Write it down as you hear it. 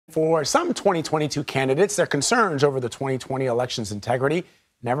For some 2022 candidates, their concerns over the 2020 election's integrity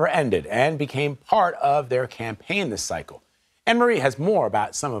never ended and became part of their campaign this cycle. Anne-Marie has more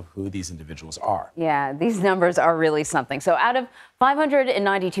about some of who these individuals are. Yeah, these numbers are really something. So out of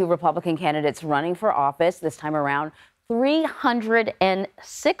 592 Republican candidates running for office this time around,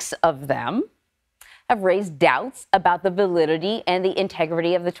 306 of them have raised doubts about the validity and the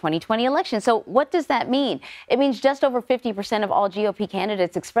integrity of the 2020 election. So what does that mean? It means just over 50% of all GOP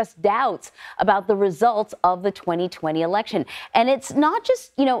candidates expressed doubts about the results of the 2020 election. And it's not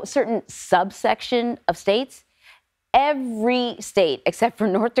just, certain subsection of states. Every state, except for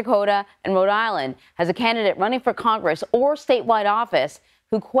North Dakota and Rhode Island, has a candidate running for Congress or statewide office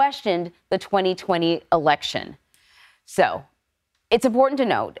who questioned the 2020 election. So it's important to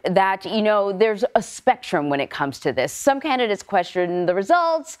note that, there's a spectrum when it comes to this. Some candidates question the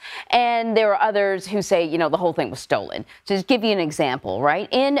results, and there are others who say, the whole thing was stolen. To just give you an example, right?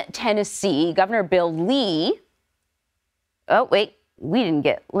 In Tennessee, Governor Bill Lee. Oh, wait,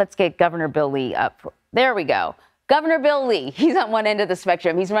 let's get Governor Bill Lee up. There we go. Governor Bill Lee, he's on one end of the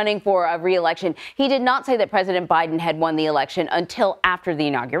spectrum. He's running for a re-election. He did not say that President Biden had won the election until after the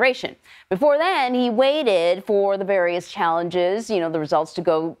inauguration. Before then, he waited for the various challenges, the results to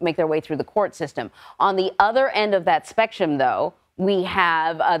go make their way through the court system. On the other end of that spectrum, though, we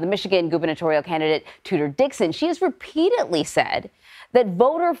have the Michigan gubernatorial candidate, Tudor Dixon. She has repeatedly said that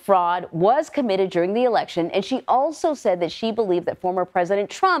voter fraud was committed during the election, and she also said that she believed that former President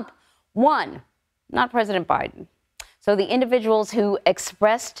Trump won, not President Biden. So the individuals who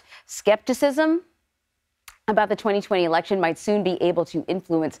expressed skepticism about the 2020 election might soon be able to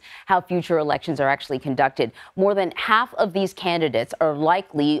influence how future elections are actually conducted. More than half of these candidates are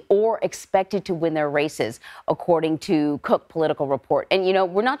likely or expected to win their races, according to Cook Political Report. And,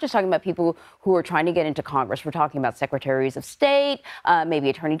 we're not just talking about people who are trying to get into Congress. We're talking about secretaries of state, maybe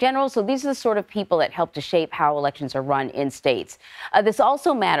attorney generals. So these are the sort of people that help to shape how elections are run in states. This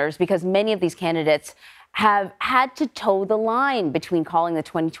also matters because many of these candidates have had to toe the line between calling the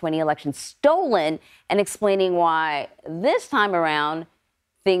 2020 election stolen and explaining why this time around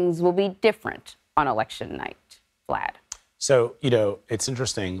things will be different on election night. Vlad. So, it's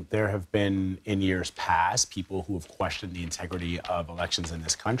interesting. There have been, in years past, people who have questioned the integrity of elections in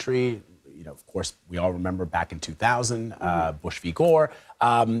this country. Of course, we all remember back in 2000, Bush v. Gore.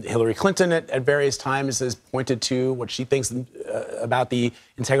 Hillary Clinton at various times has pointed to what she thinks about the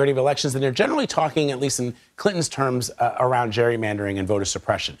integrity of elections. And they're generally talking, at least in Clinton's terms, around gerrymandering and voter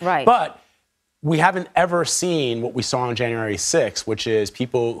suppression. Right. But we haven't ever seen what we saw on January 6th, which is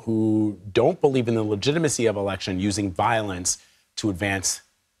people who don't believe in the legitimacy of election using violence to advance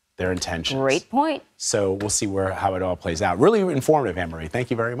their intentions. Great point. So we'll see how it all plays out. Really informative, Anne-Marie. Thank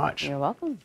you very much. You're welcome.